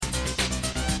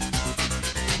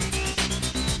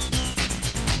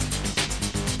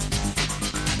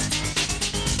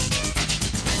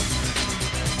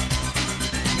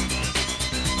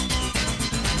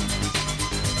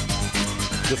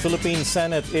The Philippine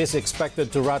Senate is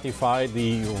expected to ratify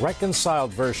the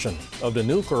reconciled version of the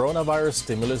new coronavirus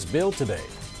stimulus bill today.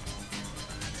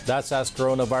 That's as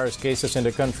coronavirus cases in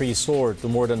the country soared to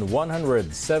more than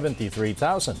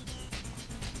 173,000.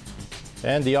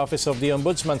 And the Office of the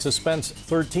Ombudsman suspends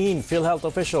 13 PhilHealth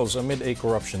officials amid a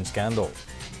corruption scandal.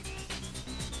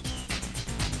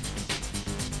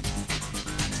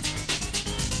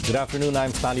 Good afternoon,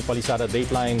 I'm Stanley Palisada.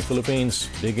 Dateline Philippines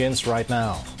begins right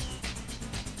now.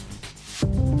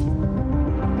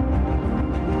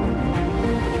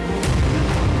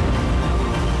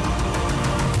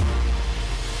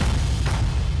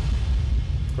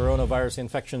 Coronavirus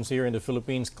infections here in the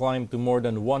Philippines climbed to more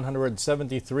than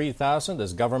 173,000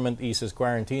 as government eases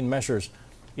quarantine measures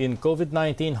in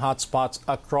COVID-19 hotspots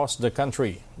across the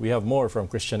country. We have more from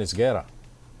Christian Isguera.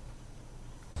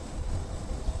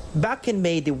 Back in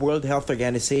May, the World Health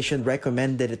Organization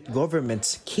recommended that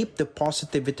governments keep the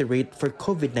positivity rate for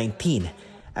COVID-19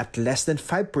 at less than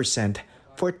 5%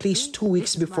 for at least 2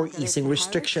 weeks before easing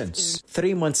restrictions.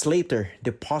 3 months later,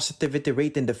 the positivity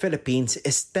rate in the Philippines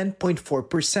is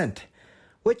 10.4%,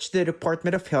 which the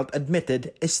Department of Health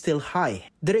admitted is still high.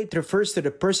 The rate refers to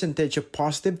the percentage of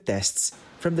positive tests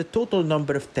from the total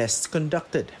number of tests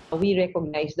conducted. We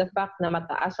recognize the fact na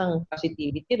mataas ang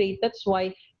positivity rate. That's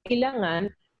why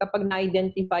kailangan kapag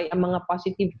na-identify ang mga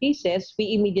positive cases,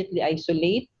 we immediately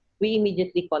isolate, we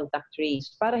immediately contact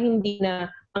trace para hindi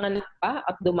na manganak pa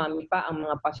at dumami pa ang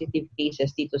mga positive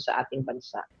cases dito sa ating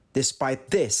bansa. Despite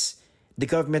this, the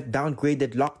government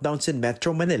downgraded lockdowns in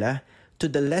Metro Manila to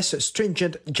the less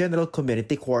stringent general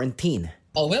community quarantine.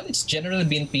 Well, it's generally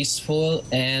been peaceful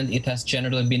and it has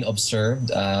generally been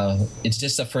observed. It's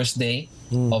just the first day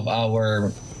of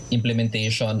our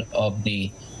implementation of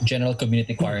the general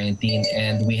community quarantine,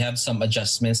 and we have some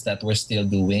adjustments that we're still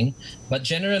doing. But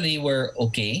generally, we're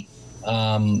okay.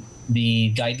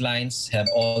 The guidelines have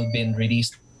all been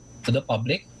released to the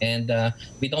public, and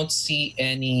we don't see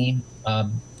any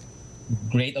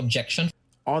great objection.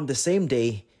 On the same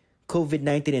day,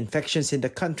 COVID-19 infections in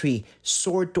the country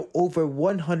soared to over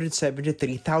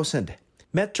 173,000.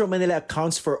 Metro Manila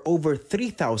accounts for over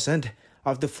 3,000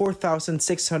 of the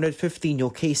 4,650 new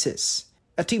cases.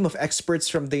 A team of experts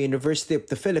from the University of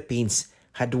the Philippines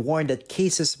had warned that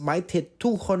cases might hit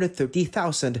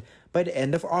 230,000 by the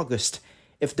end of August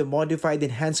if the modified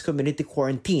enhanced community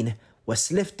quarantine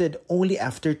was lifted only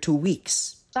after 2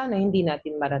 weeks. Sana hindi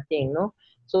natin marating, no?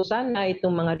 So sana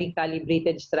itong mga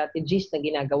recalibrated strategies na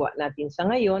ginagawa natin sa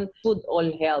ngayon would all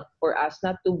help for us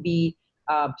not to be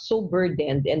so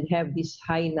burdened and have this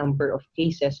high number of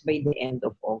cases by the end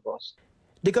of August.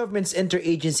 The government's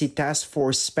interagency task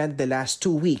force spent the last 2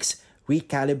 weeks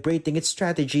recalibrating its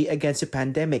strategy against the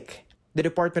pandemic. The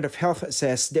Department of Health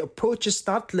says the approach is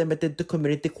not limited to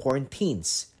community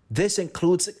quarantines. This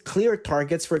includes clear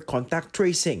targets for contact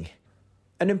tracing,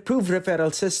 an improved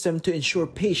referral system to ensure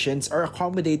patients are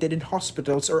accommodated in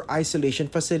hospitals or isolation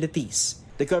facilities.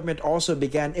 The government also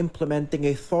began implementing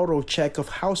a thorough check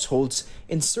of households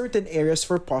in certain areas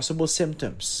for possible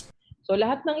symptoms. So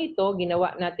lahat ng ito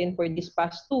ginawa natin for this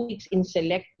past 2 weeks in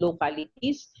select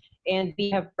localities, and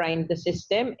we have primed the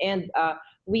system, and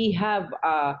we have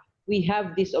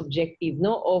this objective,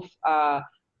 no, of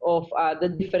the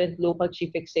different local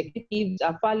chief executives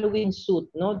following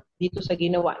suit, no, dito sa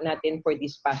ginawa natin for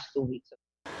this past 2 weeks.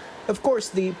 Of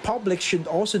course, the public should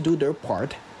also do their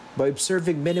part by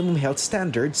observing minimum health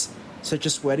standards such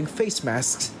as wearing face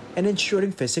masks and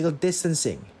ensuring physical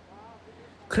distancing.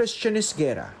 Christian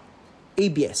Isguera,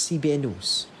 ABS-CBN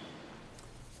News.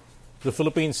 The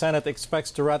Philippine Senate expects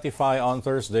to ratify on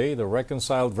Thursday the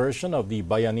reconciled version of the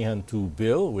Bayanihan 2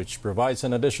 bill, which provides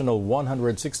an additional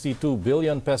 162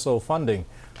 billion peso funding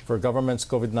for government's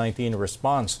COVID-19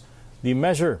 response. The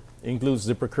measure includes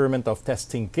the procurement of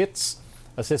testing kits,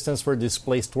 assistance for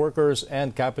displaced workers,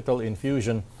 and capital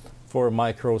infusion for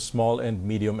micro, small, and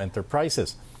medium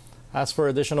enterprises. As for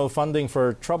additional funding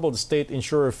for troubled state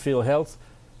insurer PhilHealth,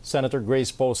 Senator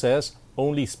Grace Poe says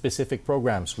only specific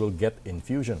programs will get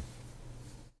infusion.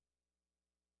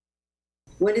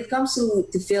 When it comes to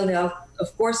PhilHealth,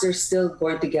 of course, they're still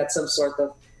going to get some sort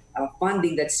of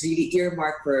funding that's really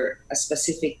earmarked for a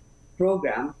specific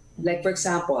program. Like, for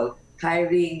example,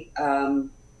 hiring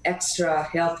extra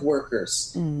health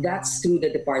workers. That's through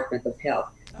the Department of Health.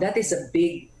 That is a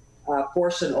big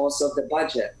portion also of the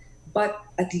budget. But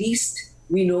at least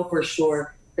we know for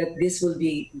sure that this will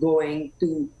be going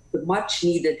to the much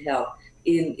needed help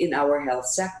in our health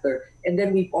sector. And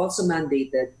then we've also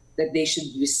mandated that they should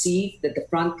receive, that the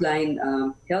frontline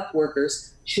health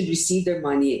workers should receive their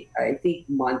money, I think,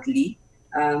 monthly,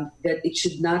 that it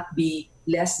should not be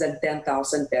less than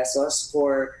 10,000 pesos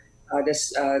for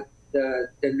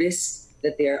the risk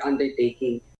that they are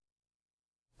undertaking.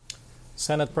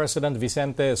 Senate President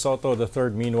Vicente Soto III,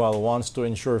 meanwhile, wants to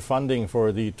ensure funding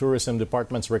for the Tourism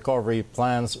Department's recovery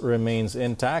plans remains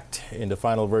intact in the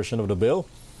final version of the bill.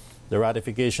 The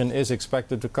ratification is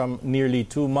expected to come nearly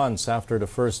 2 months after the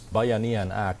first Bayanihan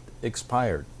Act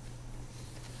expired.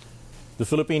 The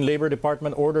Philippine Labor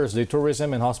Department orders the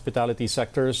tourism and hospitality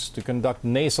sectors to conduct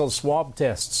nasal swab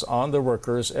tests on the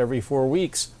workers every 4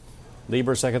 weeks.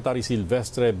 Labor Secretary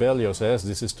Silvestre Bello says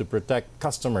this is to protect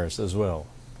customers as well.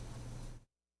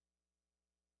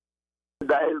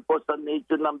 Dahil po sa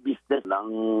nature ng business ng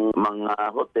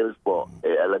mga hotels po,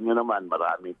 alam nyo naman,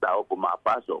 maraming tao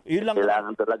pumapasok.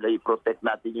 Kailangan talaga i-protect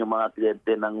natin yung mga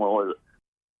kliyente ng mall.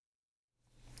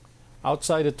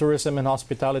 Outside the tourism and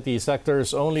hospitality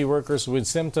sectors, only workers with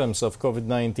symptoms of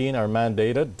COVID-19 are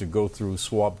mandated to go through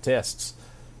swab tests.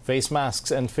 Face masks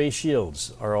and face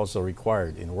shields are also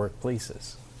required in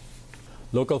workplaces.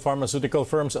 Local pharmaceutical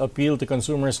firms appeal to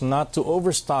consumers not to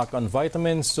overstock on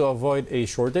vitamins to avoid a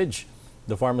shortage.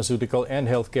 The Pharmaceutical and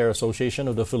Healthcare Association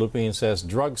of the Philippines says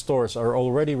drugstores are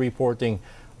already reporting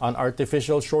an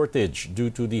artificial shortage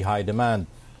due to the high demand,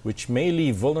 which may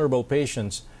leave vulnerable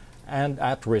patients and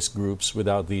at-risk groups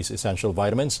without these essential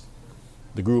vitamins.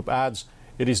 The group adds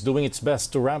it is doing its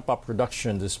best to ramp up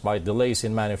production despite delays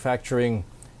in manufacturing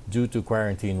due to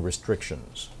quarantine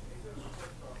restrictions.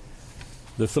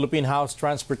 The Philippine House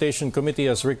Transportation Committee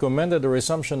has recommended the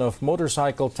resumption of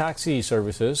motorcycle taxi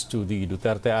services to the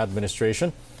Duterte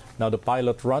administration. Now, the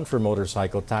pilot run for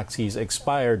motorcycle taxis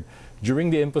expired during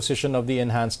the imposition of the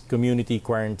enhanced community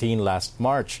quarantine last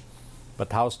March.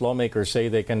 But House lawmakers say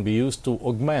they can be used to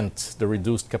augment the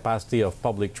reduced capacity of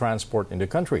public transport in the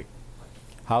country.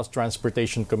 House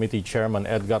Transportation Committee Chairman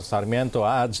Edgar Sarmiento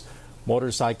adds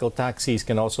motorcycle taxis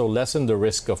can also lessen the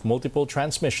risk of multiple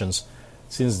transmissions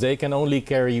since they can only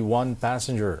carry one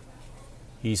passenger.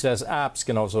 He says apps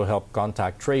can also help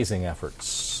contact tracing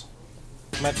efforts.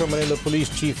 Metro Manila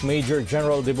Police Chief Major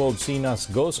General Debold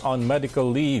Sinas goes on medical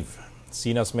leave.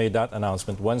 Sinas made that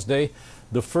announcement Wednesday,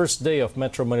 the first day of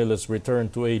Metro Manila's return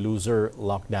to a looser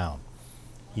lockdown.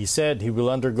 He said he will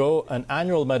undergo an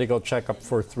annual medical checkup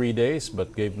for 3 days,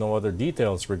 but gave no other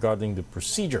details regarding the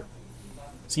procedure.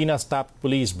 Sinas tapped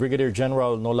Police Brigadier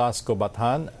General Nolasco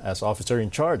Bathan as officer in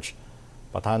charge.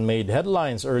 Bathan made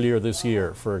headlines earlier this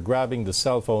year for grabbing the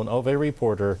cell phone of a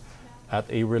reporter at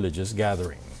a religious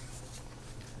gathering.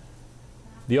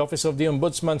 The Office of the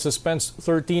Ombudsman suspends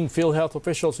 13 PhilHealth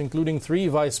officials, including 3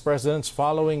 vice presidents,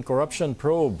 following corruption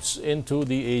probes into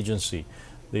the agency.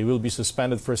 They will be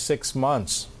suspended for 6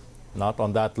 months. Not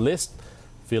on that list,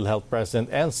 PhilHealth President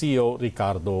and CEO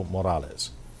Ricardo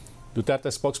Morales.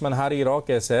 Duterte spokesman Harry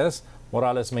Roque says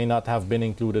Morales may not have been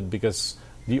included because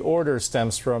the order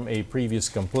stems from a previous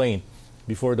complaint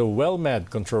before the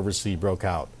WellMed controversy broke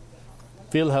out.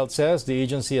 PhilHealth says the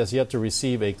agency has yet to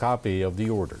receive a copy of the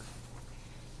order.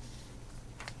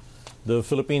 The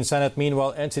Philippine Senate,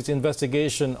 meanwhile, ends its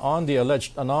investigation on the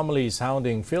alleged anomalies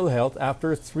hounding PhilHealth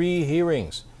after 3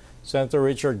 hearings. Senator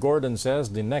Richard Gordon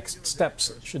says the next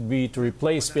steps should be to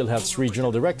replace PhilHealth's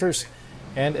regional directors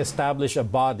and establish a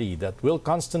body that will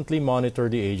constantly monitor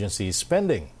the agency's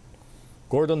spending.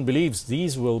 Gordon believes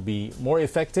these will be more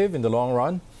effective in the long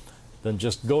run than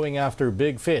just going after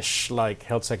big fish like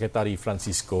Health Secretary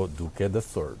Francisco Duque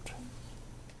III.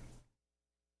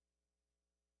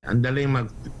 Ang daling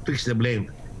mag-fix the blame,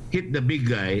 hit the big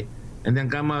guy, and then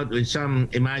come out with some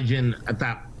imagined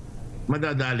attack.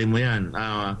 Madadali mo yan.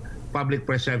 Public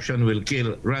perception will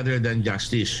kill rather than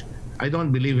justice. I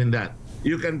don't believe in that.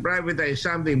 You can privatize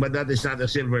something, but that is not a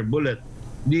silver bullet.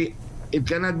 It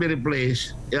cannot be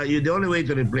replaced. The only way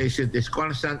to replace it is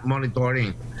constant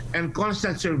monitoring and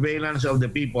constant surveillance of the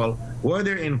people,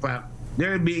 whether in fact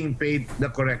they're being paid the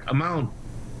correct amount.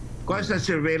 Constant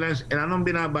surveillance and anong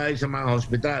binabayad sa mga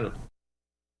hospital.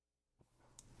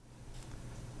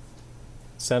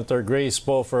 Senator Grace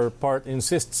Poe, for her part,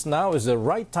 insists now is the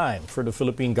right time for the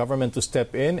Philippine government to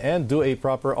step in and do a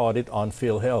proper audit on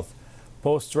PhilHealth.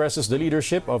 Poe stresses the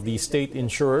leadership of the state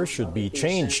insurer should be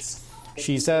changed.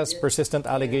 She says persistent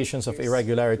allegations of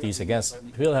irregularities against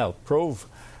PhilHealth prove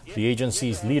the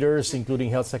agency's leaders, including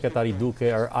Health Secretary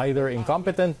Duque, are either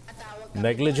incompetent,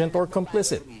 negligent, or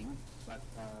complicit.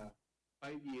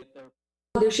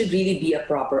 There should really be a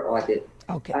proper audit.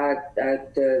 Okay.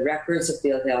 The records of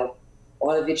PhilHealth,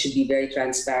 all of it should be very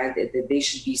transparent. They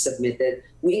should be submitted.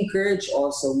 We encourage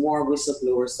also more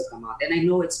whistleblowers to come out. And I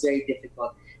know it's very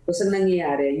difficult. Kasi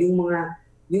nangyayari, yung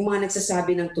mga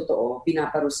nagsasabi ng totoo,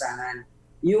 pinaparusahan.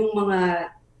 Yung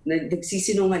mga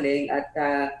nagsisinungaling at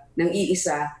ng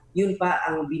iisa, yun pa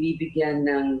ang binibigyan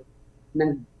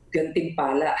ng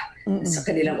gantimpala sa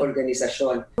kanilang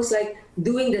organisasyon. It was like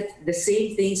doing the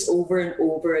same things over and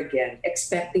over again,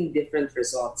 expecting different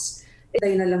results.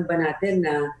 Tayo na lang ba natin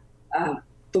na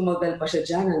tumagal pa siya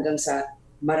dyan hanggang sa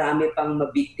marami pang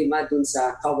mabiktima dun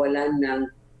sa kawalan ng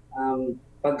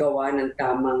paggawa ng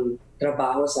tamang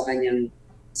trabaho sa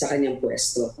kanyang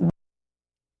pwesto.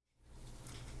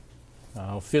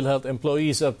 PhilHealth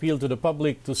employees appeal to the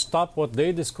public to stop what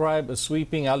they describe as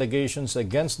sweeping allegations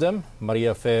against them.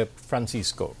 Maria Fe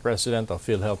Francisco, president of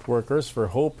PhilHealth Workers for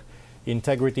Hope,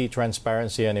 Integrity,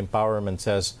 Transparency and Empowerment,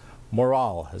 says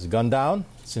morale has gone down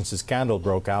since the scandal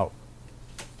broke out.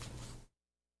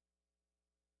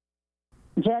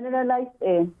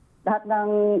 Generalized lahat ng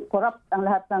corrupt ang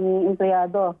lahat ng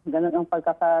empleyado, ganun ang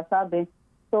pagkakasabi.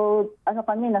 So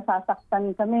kami,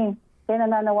 nasasaktan kami. Kaya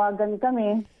nananawagan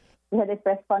kami. We had a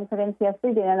press conference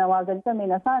yesterday, nanawagan kami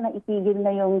na sana itigil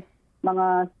na yung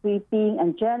mga sweeping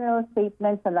and general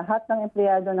statements sa lahat ng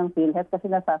empleyado ng PhilHealth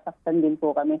kasi nasasaktan din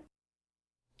po kami.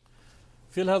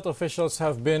 PhilHealth officials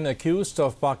have been accused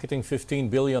of pocketing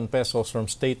 15 billion pesos from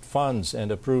state funds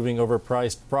and approving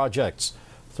overpriced projects.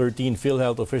 13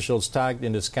 PhilHealth officials tagged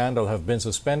in the scandal have been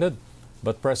suspended,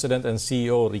 but President and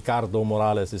CEO Ricardo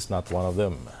Morales is not one of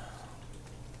them.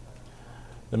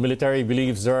 The military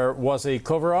believes there was a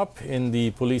cover-up in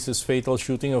the police's fatal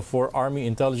shooting of 4 Army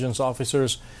intelligence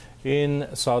officers in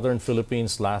southern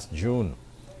Philippines last June.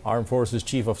 Armed Forces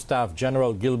Chief of Staff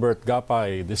General Gilbert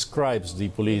Gapay describes the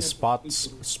police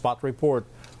spot report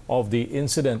of the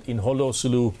incident in Jolo,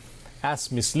 Sulu as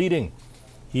misleading.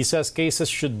 He says cases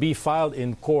should be filed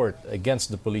in court against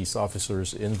the police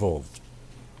officers involved.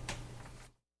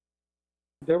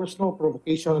 There was no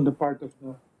provocation on the part of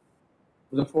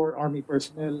the 4 Army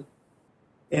personnel,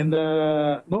 and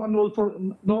no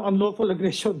unlawful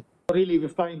aggression. Really, we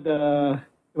find it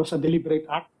was a deliberate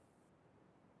act.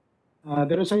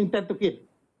 There was an intent to kill,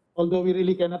 although we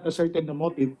really cannot ascertain the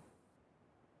motive,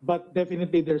 but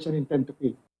definitely there's an intent to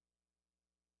kill.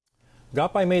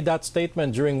 Gapay made that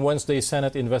statement during Wednesday's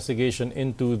Senate investigation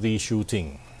into the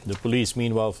shooting. The police,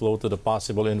 meanwhile, floated the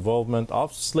possible involvement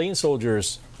of slain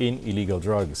soldiers in illegal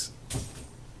drugs.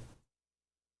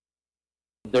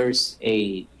 There's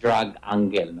a drug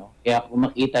angle, no? Kaya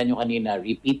kung makita nyo kanina,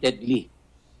 repeatedly,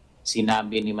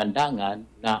 sinabi ni Mandangan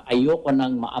na ayoko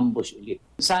nang ma-ambush ulit.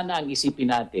 Sana ang isipin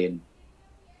natin,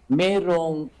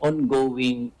 merong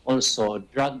ongoing also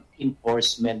drug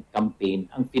enforcement campaign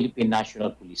ang Philippine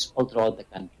National Police all throughout the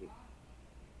country.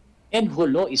 And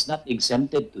Jolo is not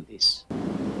exempted to this.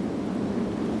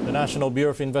 The National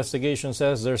Bureau of Investigation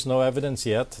says there's no evidence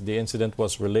yet the incident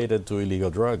was related to illegal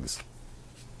drugs.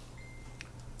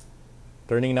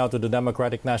 Turning now to the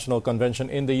Democratic National Convention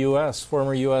in the U.S.,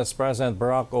 former U.S. President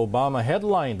Barack Obama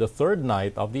headlined the third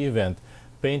night of the event,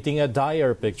 painting a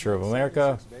dire picture of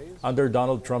America under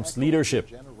Donald Trump's leadership.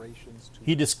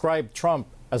 He described Trump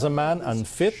as a man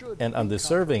unfit and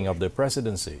undeserving of the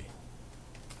presidency.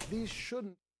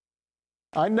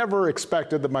 I never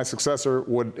expected that my successor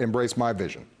would embrace my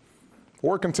vision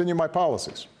or continue my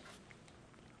policies.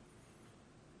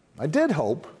 I did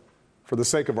hope, for the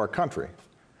sake of our country,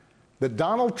 that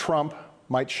Donald Trump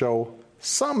might show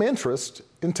some interest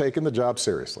in taking the job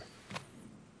seriously,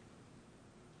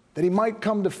 that he might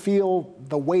come to feel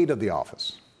the weight of the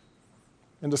office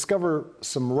and discover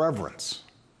some reverence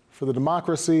for the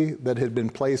democracy that had been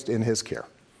placed in his care.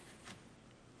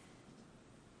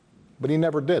 But he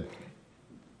never did.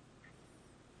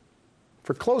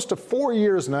 For close to 4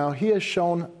 years now, he has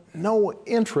shown no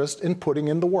interest in putting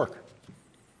in the work,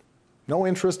 no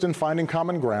interest in finding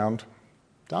common ground.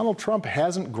 Donald Trump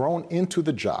hasn't grown into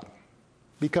the job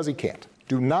because he can't.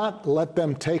 Do not let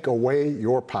them take away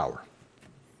your power.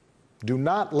 Do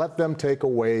not let them take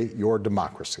away your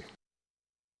democracy.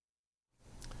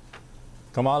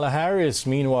 Kamala Harris,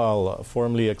 meanwhile,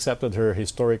 formally accepted her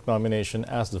historic nomination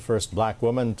as the first black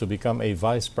woman to become a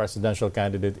vice presidential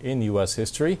candidate in U.S.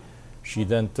 history. She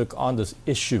then took on this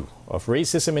issue of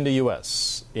racism in the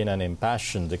U.S. in an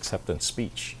impassioned acceptance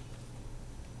speech.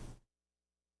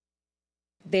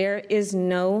 There is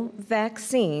no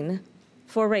vaccine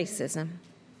for racism.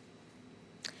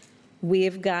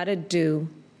 We've got to do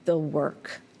the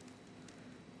work.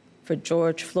 For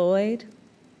George Floyd,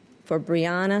 for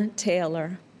Breonna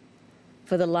Taylor,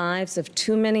 for the lives of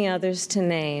too many others to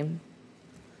name,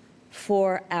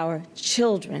 for our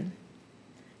children,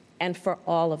 and for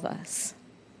all of us.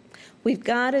 We've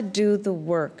got to do the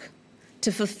work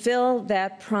to fulfill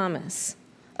that promise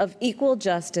of equal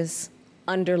justice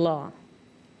under law.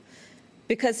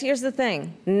 Because here's the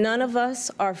thing, none of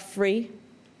us are free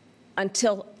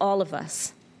until all of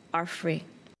us are free.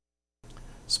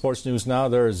 Sports news now.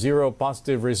 There are 0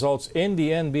 positive results in the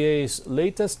NBA's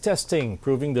latest testing,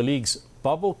 proving the league's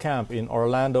bubble camp in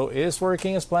Orlando is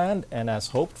working as planned and as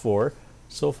hoped for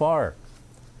so far.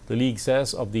 The league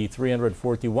says of the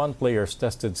 341 players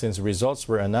tested since results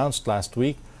were announced last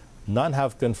week, none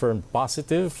have confirmed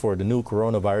positive for the new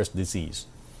coronavirus disease.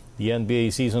 The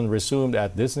NBA season resumed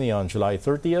at Disney on July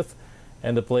 30th,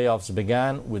 and the playoffs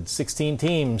began with 16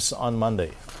 teams on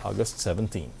Monday, August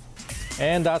 17th.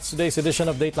 And that's today's edition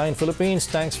of Dateline Philippines.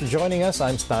 Thanks for joining us.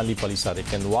 I'm Stanley Palisade. You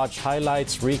can watch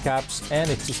highlights, recaps, and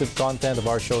exclusive content of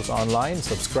our shows online.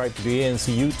 Subscribe to the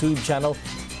ANC YouTube channel,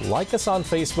 like us on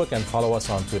Facebook, and follow us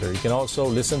on Twitter. You can also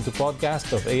listen to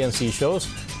podcasts of ANC shows.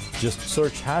 Just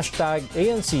search hashtag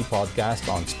ANC Podcast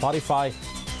on Spotify,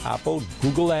 Apple,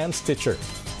 Google, and Stitcher.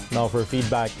 Now for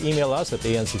feedback, email us at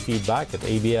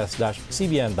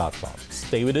ancfeedback@abs-cbn.com.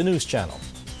 Stay with the news channel.